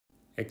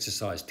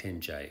Exercise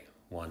 10J,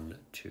 1,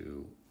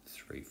 2,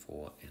 3,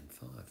 4, and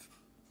 5.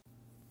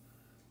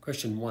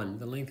 Question 1.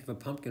 The length of a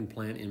pumpkin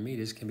plant in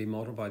metres can be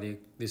multiplied by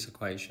this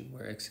equation,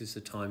 where x is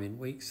the time in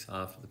weeks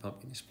after the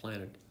pumpkin is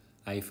planted.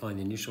 A, find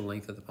the initial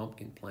length of the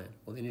pumpkin plant.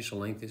 Well, the initial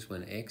length is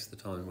when x, the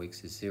time in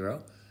weeks, is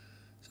 0.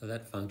 So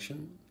that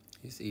function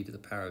is e to the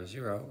power of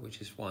 0,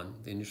 which is 1.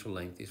 The initial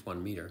length is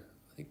 1 metre.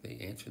 I think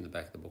the answer in the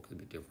back of the book is a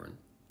bit different,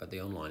 but the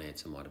online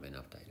answer might have been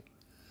updated.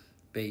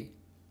 B,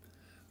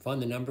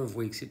 find the number of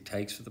weeks it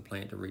takes for the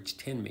plant to reach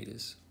 10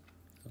 metres.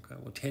 Okay,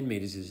 well 10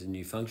 metres is a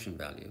new function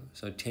value,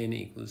 so 10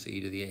 equals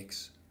e to the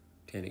x.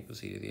 10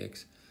 equals e to the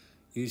x.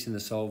 Using the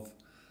solve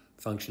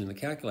function in the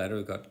calculator,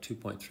 we've got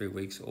 2.3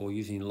 weeks, or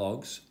using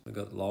logs, we've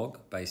got log,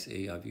 base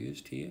e I've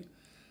used here,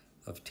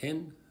 of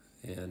 10,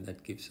 and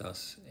that gives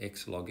us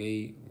x log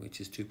e, which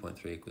is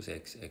 2.3 equals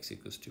x, x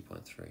equals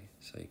 2.3.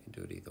 So you can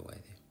do it either way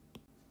there.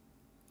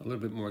 A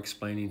little bit more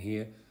explaining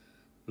here.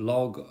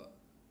 Log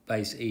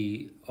base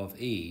e of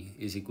e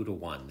is equal to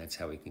 1. That's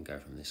how we can go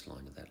from this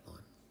line to that line.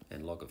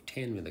 And log of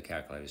 10 with the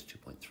calculator is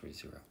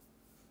 2.30.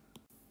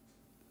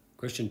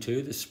 Question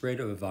 2, the spread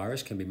of a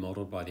virus can be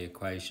modelled by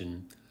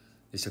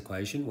this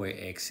equation where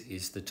x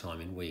is the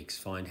time in weeks.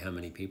 Find how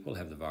many people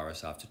have the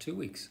virus after 2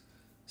 weeks.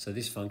 So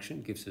this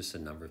function gives us the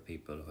number of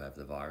people who have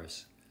the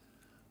virus.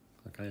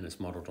 Okay, and it's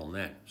modelled on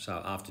that.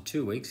 So after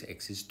 2 weeks,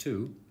 x is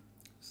 2.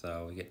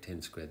 So we get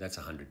 10 squared, that's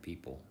 100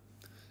 people.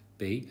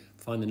 B,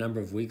 find the number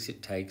of weeks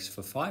it takes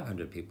for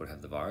 500 people to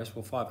have the virus.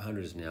 Well,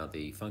 500 is now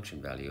the function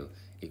value,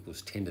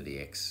 equals 10 to the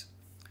x.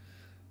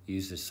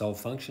 Use the solve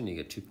function, you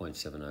get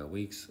 2.70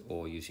 weeks,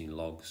 or using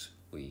logs,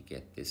 we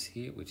get this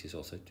here, which is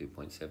also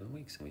 2.7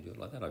 weeks, and we do it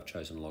like that. I've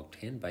chosen log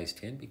 10, base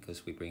 10,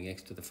 because we bring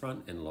x to the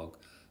front, and log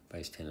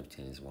base 10 of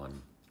 10 is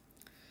 1.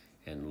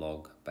 And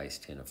log base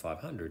 10 of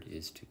 500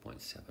 is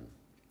 2.7.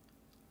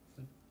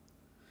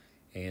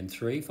 And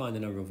 3, find the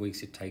number of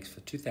weeks it takes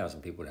for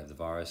 2,000 people to have the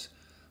virus.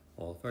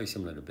 Well, very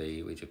similar to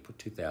B, we just put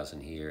 2,000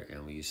 here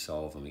and we use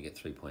solve and we get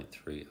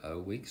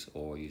 3.30 weeks,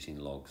 or using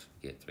logs,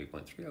 we get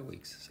 3.30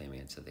 weeks. Same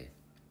answer there.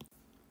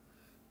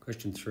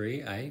 Question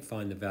 3, A,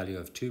 find the value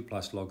of 2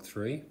 plus log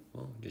 3.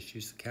 Well, just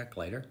use the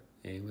calculator,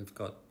 and we've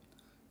got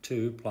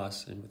 2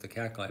 plus, and with the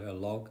calculator,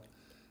 log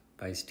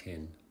base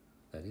 10,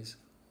 that is,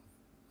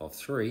 of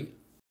 3.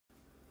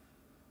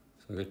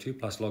 So we've got 2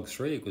 plus log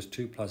 3 equals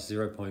 2 plus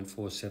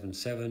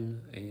 0.477,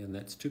 and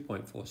that's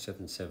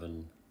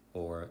 2.477,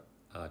 or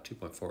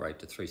 2.48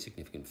 to 3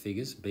 significant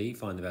figures. B,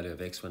 find the value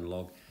of x when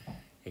log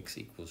x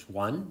equals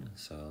 1.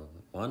 So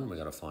 1, we've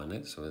got to find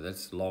it. So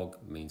that's log,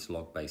 means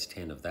log base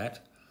 10 of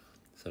that.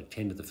 So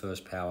 10 to the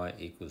first power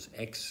equals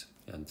x,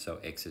 and so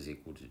x is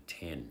equal to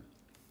 10.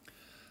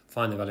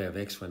 Find the value of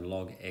x when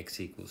log x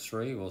equals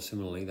 3. Well,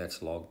 similarly,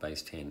 that's log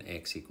base 10,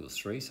 x equals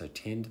 3. So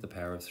 10 to the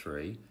power of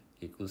 3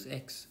 equals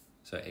x.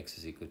 So x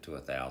is equal to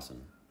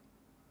 1,000.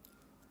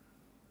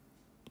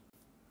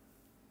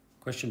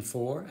 Question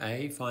 4,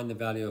 A, find the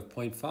value of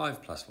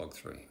 0.5 plus log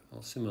 3.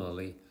 Well,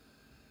 similarly,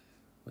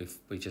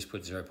 we just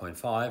put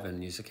 0.5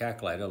 and use the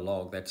calculator.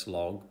 Log, that's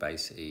log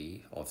base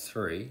e of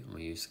 3, and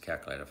we use the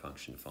calculator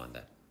function to find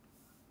that.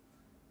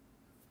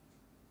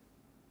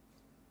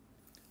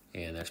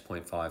 And that's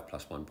 0.5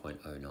 plus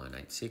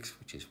 1.0986,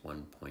 which is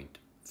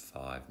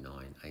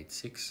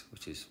 1.5986,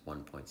 which is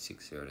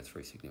 1.60 to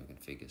 3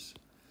 significant figures.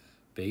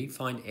 B,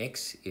 find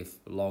x if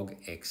log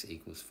x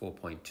equals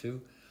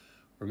 4.2.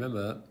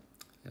 Remember,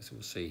 as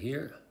we'll see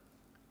here,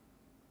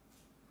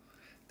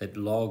 that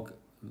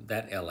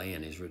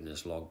ln is written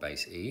as log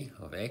base e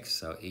of x,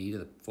 so e to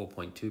the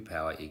 4.2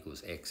 power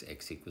equals x,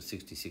 x equals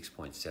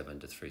 66.7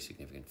 to 3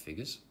 significant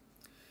figures.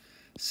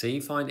 C,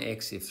 find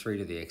x if 3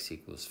 to the x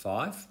equals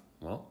 5.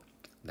 Well,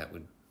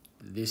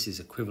 this is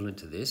equivalent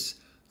to this,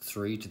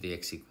 3 to the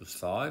x equals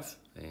 5,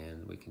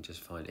 and we can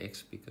just find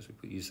x because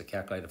we use the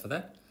calculator for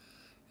that,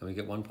 and we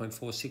get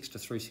 1.46 to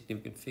 3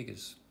 significant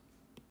figures.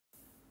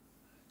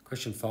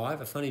 Question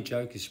 5, a funny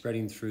joke is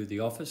spreading through the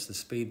office. The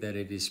speed that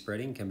it is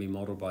spreading can be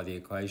modelled by the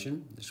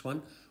equation, this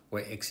one,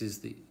 where x is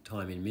the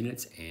time in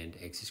minutes and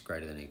x is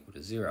greater than or equal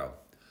to 0.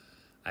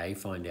 A,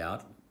 find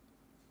out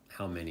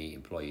how many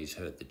employees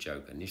heard the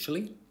joke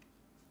initially.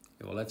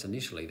 Well, that's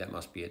initially, that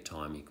must be at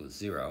time equals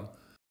 0.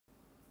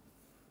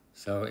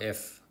 So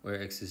f where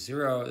x is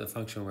 0, the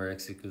function where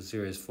x equals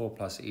 0 is 4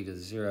 plus e to the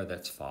 0,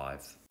 that's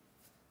 5.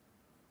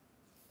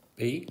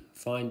 B,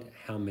 find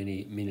how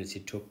many minutes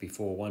it took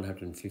before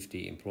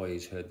 150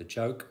 employees heard the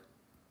joke.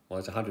 Well,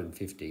 it's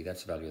 150,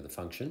 that's the value of the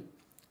function.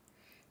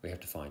 We have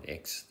to find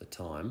x, the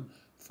time.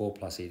 4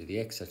 plus e to the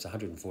x, that's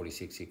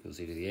 146 equals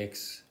e to the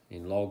x.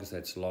 In logs,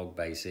 that's log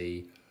base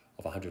e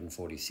of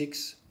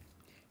 146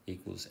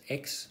 equals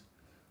x,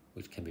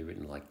 which can be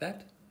written like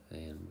that.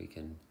 And we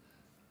can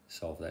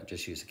solve that.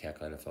 Just use the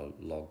calculator for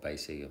log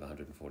base e of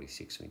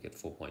 146, and we get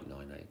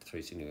 4.98,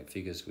 3 significant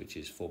figures, which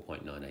is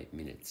 4.98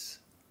 minutes.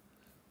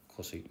 Of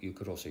course, you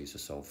could also use the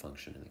solve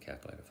function in the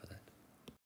calculator for that.